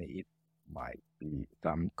then it might be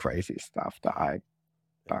some crazy stuff that I've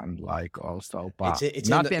done, like also, but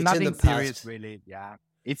nothing serious, really. Yeah,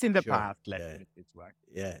 it's in the past. Let's put it this way.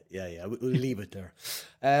 Yeah. We'll leave it there.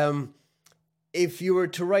 If you were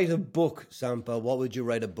to write a book, Sampa, what would you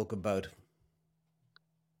write a book about?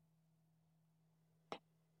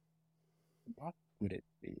 What would it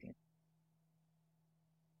be?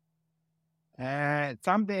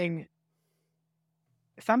 Something.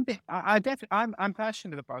 I'm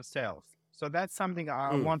passionate about sales, so that's something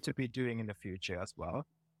I want to be doing in the future as well.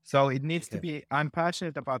 So it needs to be. I'm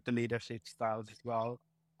passionate about the leadership styles as well.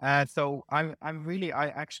 So I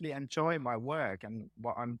actually enjoy my work and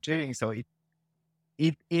what I'm doing. So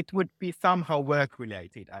it would be somehow work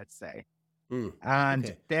related, I'd say.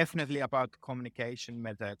 And definitely about communication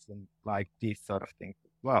methods and like these sort of things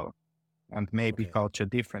as well. And maybe culture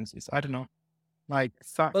differences. I don't know. Like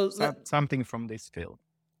something from this field.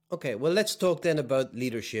 Okay, well, let's talk then about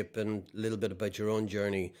leadership and a little bit about your own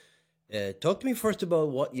journey. Talk to me first about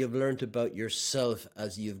what you've learned about yourself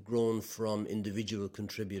as you've grown from individual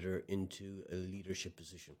contributor into a leadership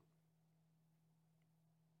position.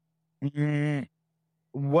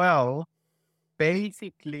 Well,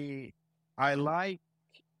 basically, I like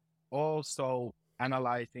also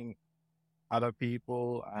analyzing other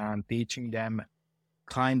people and teaching them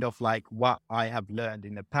kind of like what I have learned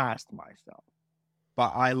in the past myself.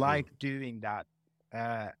 But I like doing that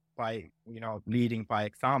by, leading by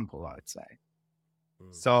example, I would say.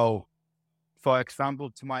 So, for example,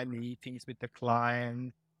 to my meetings with the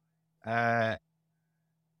client, I'd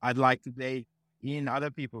like to take in other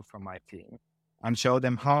people from my team and show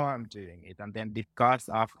them how I'm doing it, and then discuss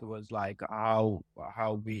afterwards like how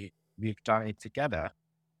we've done it together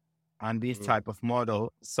and this type of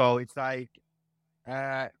model. So it's like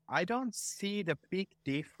I don't see the big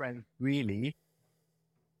difference really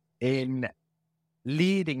in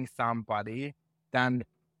leading somebody than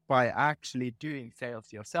by actually doing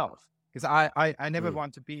sales yourself. Because I never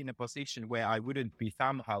want to be in a position where I wouldn't be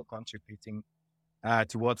somehow contributing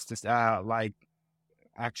towards this, like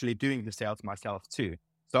actually doing the sales myself too.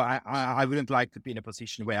 So I wouldn't like to be in a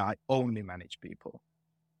position where I only manage people.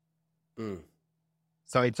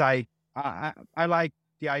 So it's like, I like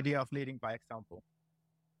the idea of leading by example.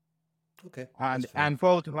 Okay. And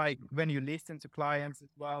both, like when you listen to clients as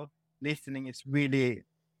well, listening is really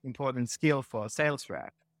important skill for a sales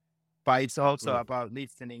rep, but it's also about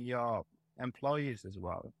listening your employees as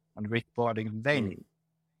well and reporting they need.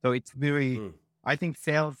 So it's very, I think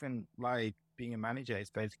sales and like being a manager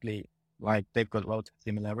is basically like they've got lots of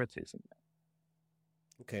similarities in that.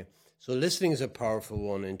 Okay. So listening is a powerful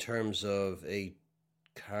one in terms of a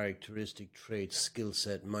characteristic trait, skill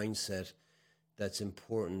set, mindset that's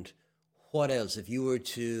important. What else? If you were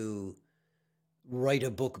to write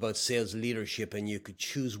a book about sales leadership and you could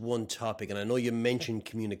choose one topic, and I know you mentioned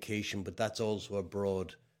communication, but that's also a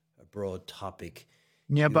broad topic.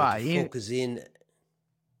 Yeah, You were to but focus in.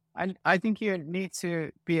 I think you need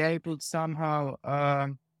to be able to somehow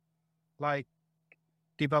like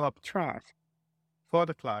develop trust for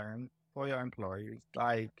the client, for your employees.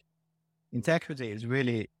 Like integrity is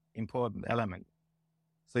really important element.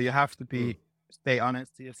 So you have to Mm. stay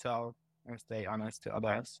honest to yourself and stay honest to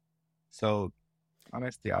others. So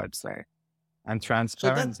honesty, I would say, and So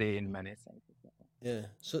that transparency in many senses. Yeah.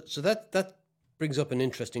 So that brings up an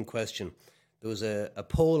interesting question. There was a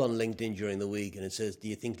poll on LinkedIn during the week, and it says, "Do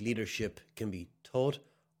you think leadership can be taught,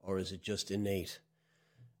 or is it just innate?"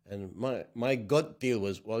 And my gut deal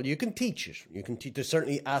was, well, you can teach it. You can teach. There's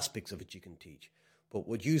certainly aspects of it you can teach, but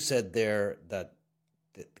what you said there, that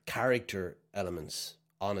the character elements,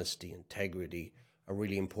 honesty, integrity, are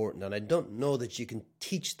really important, and I don't know that you can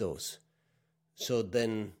teach those. So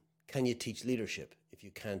then, can you teach leadership if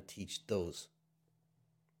you can't teach those?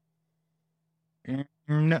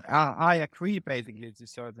 No, I agree basically to a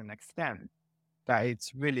certain extent that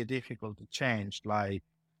it's really difficult to change like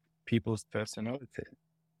people's personality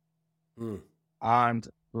Mm. and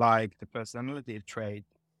like the personality trait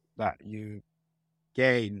that you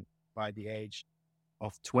gain by the age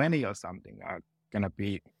of 20 or something are gonna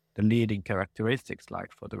be the leading characteristics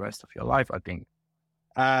like for the rest of your life, I think.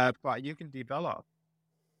 But you can develop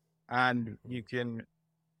and you can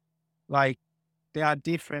like there are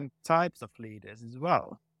different types of leaders as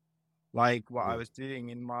well. Like what I Mm. was doing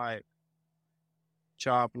in my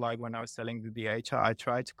job, like when I was selling to the HR, I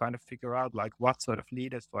tried to kind of figure out like what sort of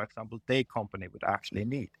leaders, for example, their company would actually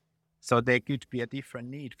need. So there could be a different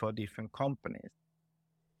need for different companies.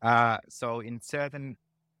 So in certain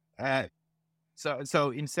uh,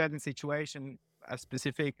 so in certain situation, a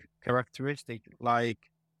specific characteristic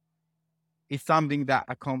like is something that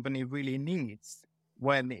a company really needs.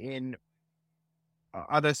 When in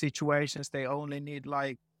other situations, they only need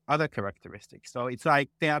like other characteristics. So it's like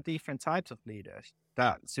there are different types of leaders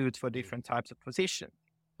that suit for Mm. different types of positions.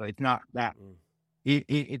 So it's not that Mm.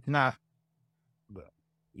 it's not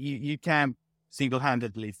you can't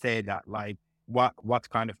single-handedly say that like what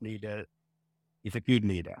kind of leader is a good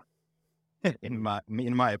leader Mm.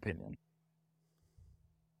 in my opinion.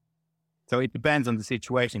 So it depends on the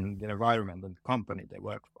situation, the environment, and the company they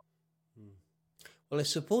work for. Mm. Well, I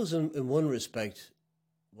suppose in one respect,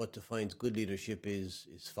 what defines good leadership is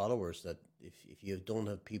followers. That if you don't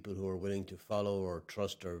have people who are willing to follow or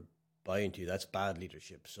trust or buy into you, that's bad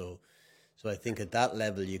leadership. So I think at that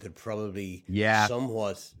level you could probably Yeah,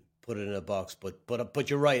 somewhat put it in a box. But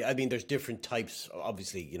you're right. I mean, there's different types.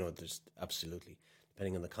 Obviously, there's absolutely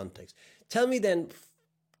depending on the context. Tell me then,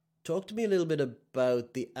 talk to me a little bit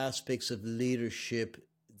about the aspects of leadership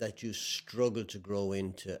that you struggle to grow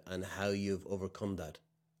into and how you've overcome that.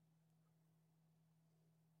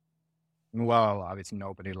 well, obviously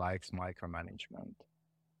nobody likes micromanagement,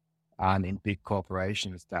 and in big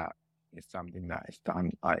corporations, that is something that is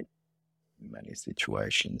done like in many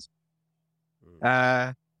situations. Mm.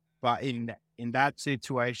 But in that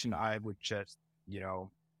situation, I would just you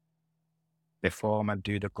know perform and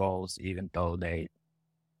do the goals, even though they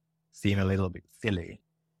seem a little bit silly.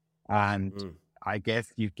 And Mm. I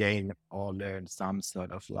guess you gain or learn some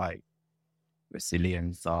sort of like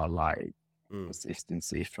resilience or like Mm.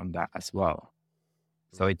 consistency from that as well.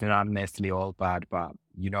 So Mm. it's not necessarily all bad, but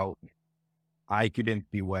I couldn't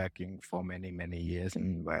be working for many, many years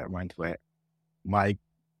and where my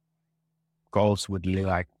goals would be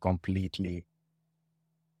like completely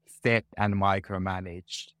set and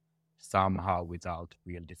micromanaged somehow without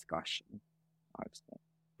real discussion. I'd say.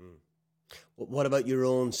 Mm. What about your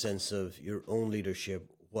own sense of your own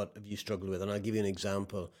leadership? What have you struggled with? And I'll give you an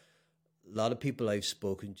example. A lot of people I've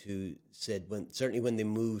spoken to said certainly when they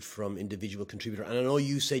moved from individual contributor, and I know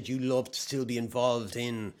you said you love to still be involved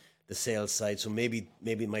in the sales side, so maybe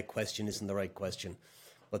my question isn't the right question,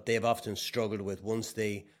 but they've often struggled with once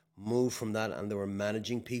they moved from that and they were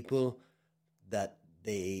managing people that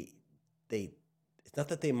they it's not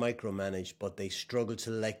that they micromanage, but they struggle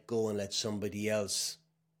to let go and let somebody else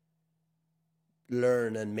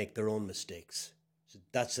learn and make their own mistakes. So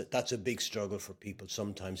that's a big struggle for people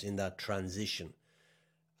sometimes in that transition.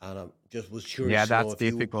 And I just was Yeah, curious to know that's if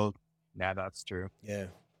you, difficult. Yeah, that's true. yeah,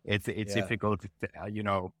 It's yeah, difficult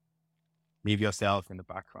to leave yourself in the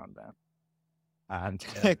background then and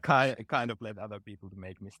yeah, kind of let other people to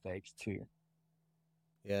make mistakes too.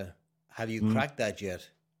 yeah. Have you Mm. cracked that yet,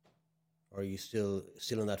 or are you still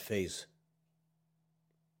in that phase?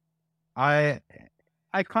 I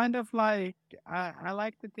I kind of like I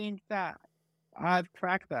like to think that I've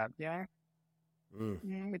cracked that, yeah.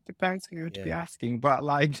 It depends who to be asking, but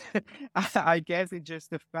like, I guess it's just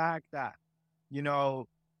the fact that, you know,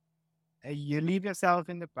 you leave yourself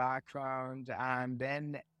in the background and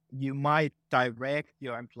then you might direct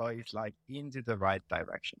your employees like into the right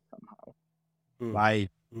direction somehow, like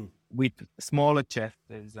with smaller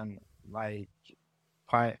gestures and like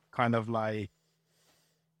kind of like,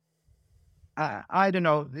 I don't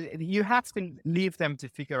know. You have to leave them to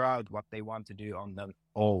figure out what they want to do on their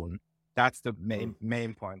own. That's the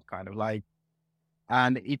main point, kind of like,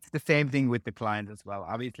 and it's the same thing with the client as well.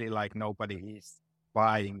 Obviously, like nobody is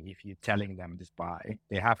buying if you're telling them to buy.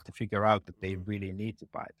 They have to figure out that they really need to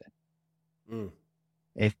buy them.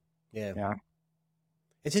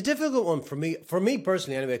 It's a difficult one for me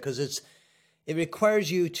personally anyway, because it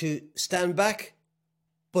requires you to stand back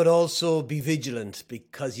but also be vigilant,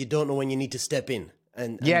 because you don't know when you need to step in.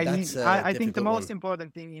 And that's I think the most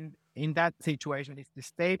important thing in that situation is to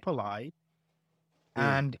stay polite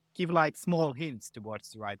and give like small hints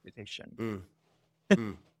towards the right decision.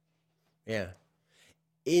 Yeah.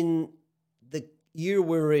 In the year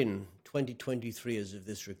we're in, 2023, as of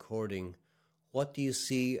this recording, what do you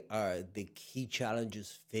see are the key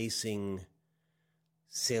challenges facing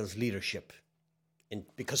sales leadership?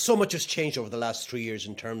 Because so much has changed over the last 3 years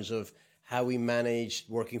in terms of how we manage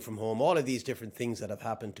working from home, all of these different things that have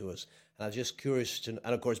happened to us. And I was just curious and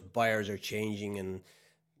of course, buyers are changing and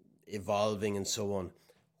evolving and so on.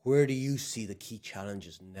 Where do you see the key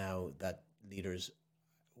challenges now that leaders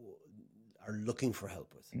are looking for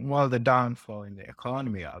help with? Well, the downfall in the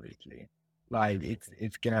economy, obviously, like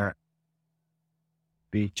it's gonna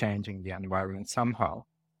be changing the environment somehow.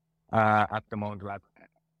 At the moment,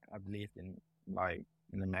 at least in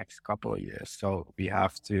the next couple of years. So we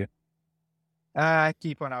have to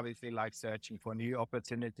keep on obviously like searching for new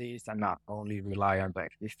opportunities and not only rely on the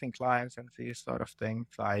existing clients and these sort of things.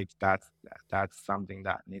 Like that's something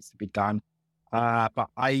that needs to be done. But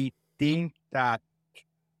I think that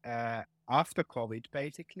after COVID,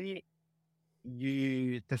 basically,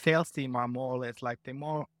 the sales team are more or less like they're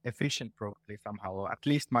more efficient probably somehow, or at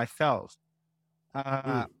least myself.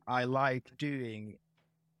 I like doing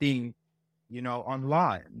things,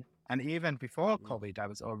 online. And even before COVID, I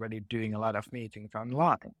was already doing a lot of meetings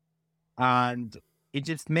online. And it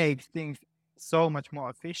just makes things so much more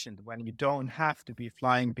efficient when you don't have to be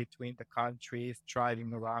flying between the countries,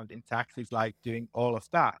 driving around in taxis, like doing all of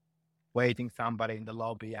that, waiting somebody in the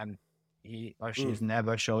lobby and he or she's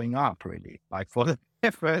never showing up really, like for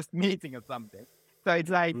the first meeting or something. So it's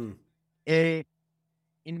like, in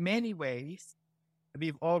many ways,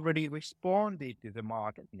 we've already responded to the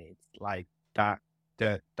market needs, like that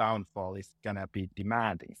the downfall is going to be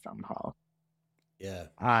demanding somehow. Yeah.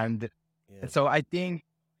 And so I think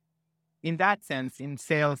in that sense, in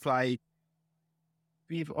sales, like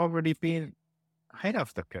we've already been ahead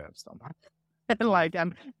of the curve somehow. Like,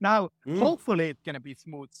 and now hopefully it's going to be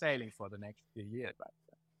smooth sailing for the next few years.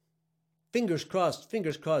 Fingers crossed,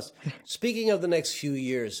 fingers crossed. Speaking of the next few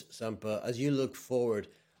years, Sampa, as you look forward,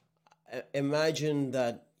 imagine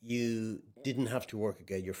that you didn't have to work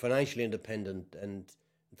again. You're financially independent, and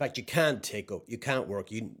in fact, you can't work.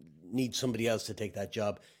 You need somebody else to take that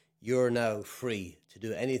job. You're now free to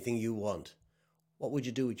do anything you want. What would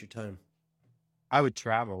you do with your time? I would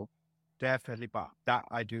travel, definitely, but that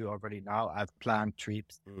I do already now. I've planned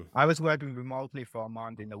trips. I was working remotely for a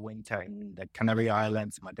month in the winter in the Canary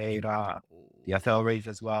Islands, Madeira, the Azores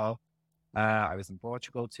as well. I was in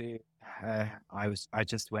Portugal too. I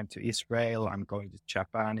just went to Israel. I'm going to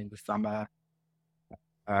Japan in the summer,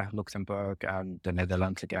 Luxembourg and the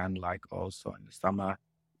Netherlands again, like also in the summer.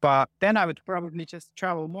 But then I would probably just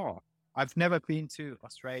travel more. I've never been to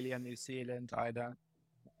Australia, New Zealand either.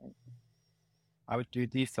 I would do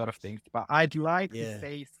these sort of things, but I'd like to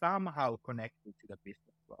stay somehow connected to the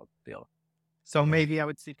business world still. So maybe I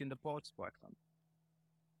would sit in the ports for example.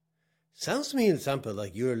 Sounds to me, in Sampa,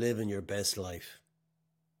 like you're living your best life.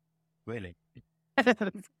 Really?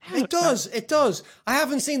 It does. I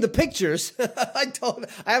haven't seen the pictures. I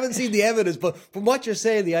haven't seen the evidence, but from what you're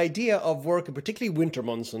saying, the idea of work, and particularly winter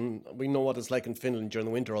months, and we know what it's like in Finland during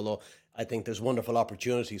the winter, although I think there's wonderful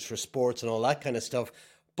opportunities for sports and all that kind of stuff.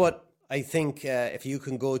 But I think if you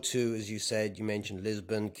can go to, as you said, you mentioned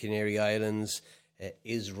Lisbon, Canary Islands,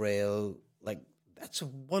 Israel, like that's a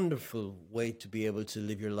wonderful way to be able to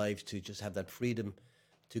live your life, to just have that freedom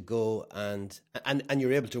to go and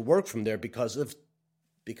you're able to work from there because of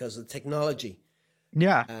technology.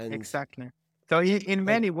 Yeah, exactly. So in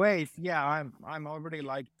many ways, I'm already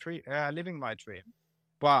like living my dream,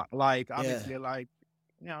 but like obviously like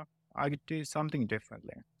I could do something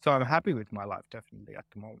differently. So I'm happy with my life definitely at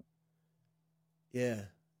the moment. Yeah.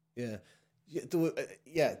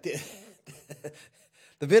 Yeah,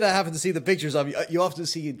 the bit I happen to see the pictures of, you often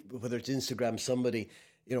see, whether it's Instagram, somebody,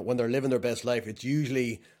 when they're living their best life, it's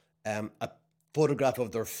usually a photograph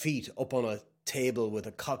of their feet up on a table with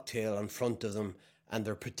a cocktail in front of them, and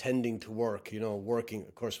they're pretending to work, working.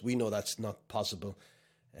 Of course, we know that's not possible.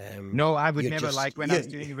 No, I would you never just, when I was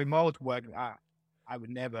doing remote work. I would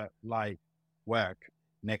never work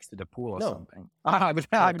next to the pool or no, something. I would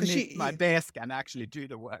because need my desk and actually do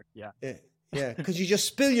the work. Yeah. Yeah, because you just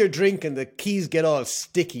spill your drink and the keys get all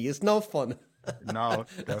sticky. It's no fun. No,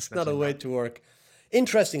 That's not a definitely way not. to work.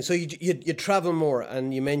 Interesting. So you travel more,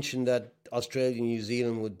 and you mentioned that Australia and New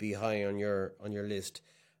Zealand would be high on your list.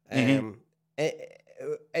 Mhm.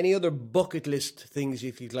 Any other bucket list things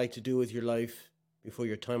if you'd like to do with your life before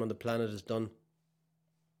your time on the planet is done?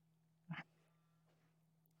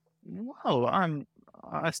 Well,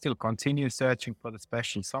 I still continue searching for the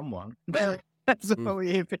special someone. Mm. So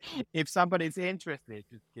if somebody's interested,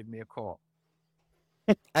 just give me a call.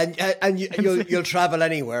 And you'll travel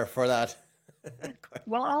anywhere for that.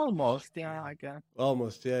 Well, almost, yeah, I guess.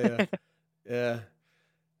 Almost, yeah, yeah.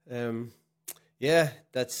 Um, yeah,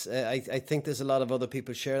 that's. I think there's a lot of other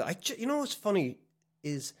people share. What's funny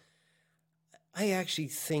is I actually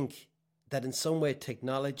think that in some way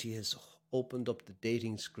technology has opened up the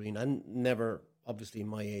dating screen. I never, obviously,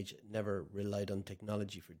 my age, never relied on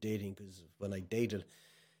technology for dating because when I dated,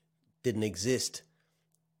 didn't exist.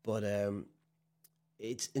 But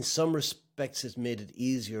it's in some respects it's made it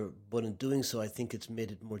easier, but in doing so, I think it's made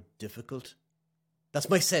it more difficult. That's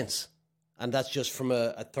my sense, and that's just from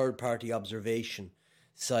a third party observation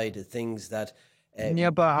side of things. That Yeah,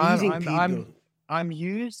 but meeting people. I'm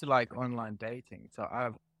used to like online dating, so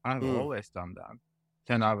I've Mm, always done that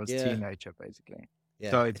since I was yeah, teenager, basically. yeah,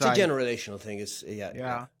 So it's it's a like, generational thing. It's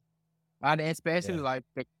yeah, and especially yeah. like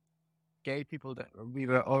the gay people that we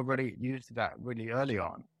were already used to that really early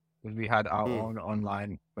on because we had our Mm, own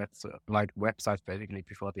online websites basically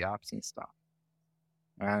before the apps and stuff,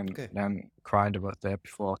 and okay. then Grindr was there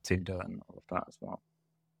before Tinder and all of that as well.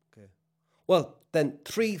 Okay. Well, then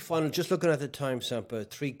three final. Just looking at the time, Sampa.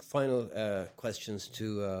 Three final questions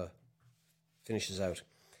to finish us out.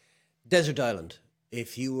 Desert island.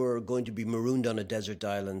 If you were going to be marooned on a desert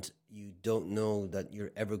island, you don't know that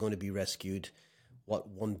you're ever going to be rescued. What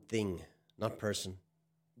one thing, not person,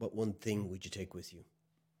 what one thing would you take with you?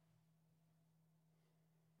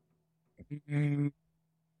 Mm,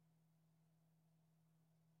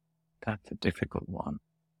 that's a difficult one.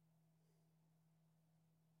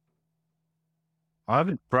 I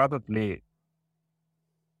would probably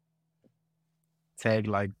take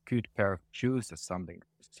like good pair of shoes or something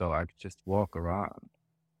so I could just walk around.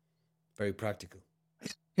 Very practical.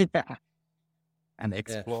 Yeah. And Yeah. No,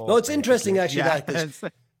 explore it's interesting basically. actually that because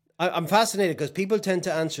Yes. I'm fascinated because people tend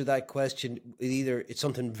to answer that question with either it's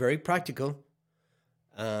something very practical,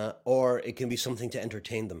 or it can be something to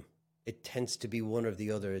entertain them. It tends to be one or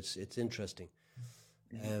the other. It's interesting.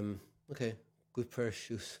 Okay, good pair of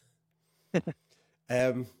shoes.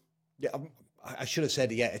 Yeah, I should have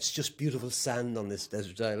said it's just beautiful sand on this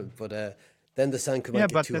desert island, but then the sand Yeah, might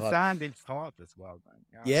get but too the hot. sand is hot as well, man.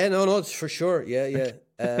 Yeah. Yeah, no, it's for sure. Yeah.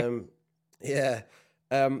 Yeah.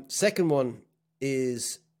 Second one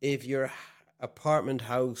is if your apartment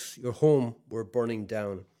house, your home were burning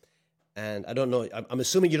down, and I don't know, I'm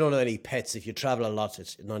assuming you don't have any pets. If you travel a lot,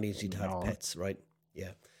 it's not easy to have No. pets, right?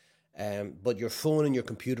 Yeah. But your phone and your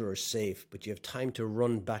computer are safe, but you have time to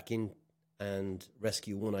run back in and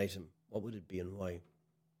rescue one item. What would it be and why?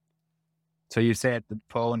 So you said the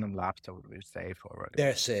phone and laptop were safe already.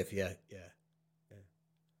 They're safe, yeah.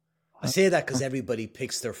 I Uh, say that because everybody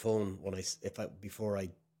picks their phone before I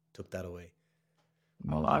took that away.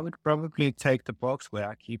 Well, I would probably take the box where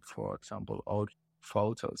I keep, for example, old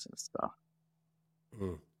photos and stuff.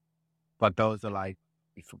 Mm. But those are like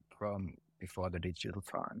from before the digital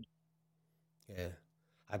time. Yeah.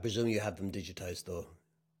 I presume you have them digitized though.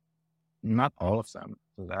 Not all of them.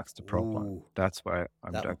 So that's the problem. Ooh, That's why I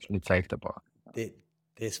would that actually take the box.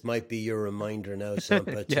 this might be your reminder now,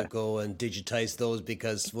 Sampa, to Yeah. go and digitize those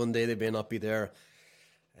because one day they may not be there.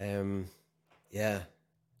 Yeah,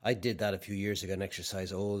 I did that a few years ago. An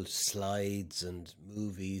exercise, old slides and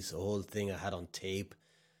movies, a whole thing I had on tape,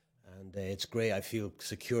 and it's great. I feel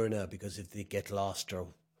secure now because if they get lost or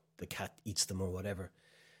the cat eats them or whatever.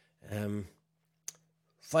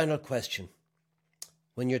 Final question.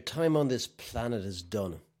 When your time on this planet is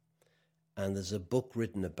done and there's a book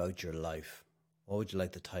written about your life, what would you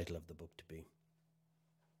like the title of the book to be?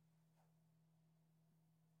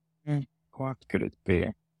 What could it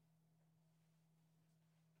be?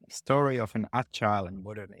 Story of an agile and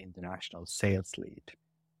modern international sales lead.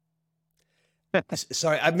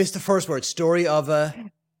 Sorry, I missed the first word. Story of a...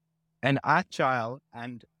 An agile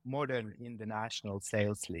and modern international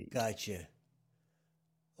sales lead. Gotcha.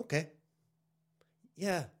 Okay.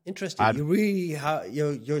 Yeah, interesting. And You really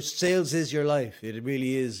your sales is your life. It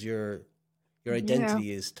really is your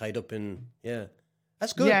identity is tied up in. Yeah,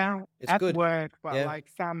 that's good. yeah, It's at good. work, but Yeah. like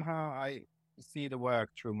somehow I see the work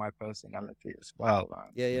through my personality as well.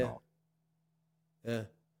 Yeah, you yeah. know. Yeah,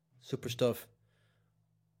 super stuff.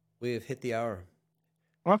 We have hit the hour.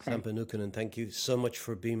 Okay. Samppa Nykanen, thank you so much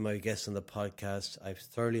for being my guest on the podcast. I've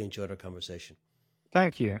thoroughly enjoyed our conversation.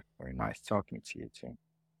 Thank you. Very nice talking to you too.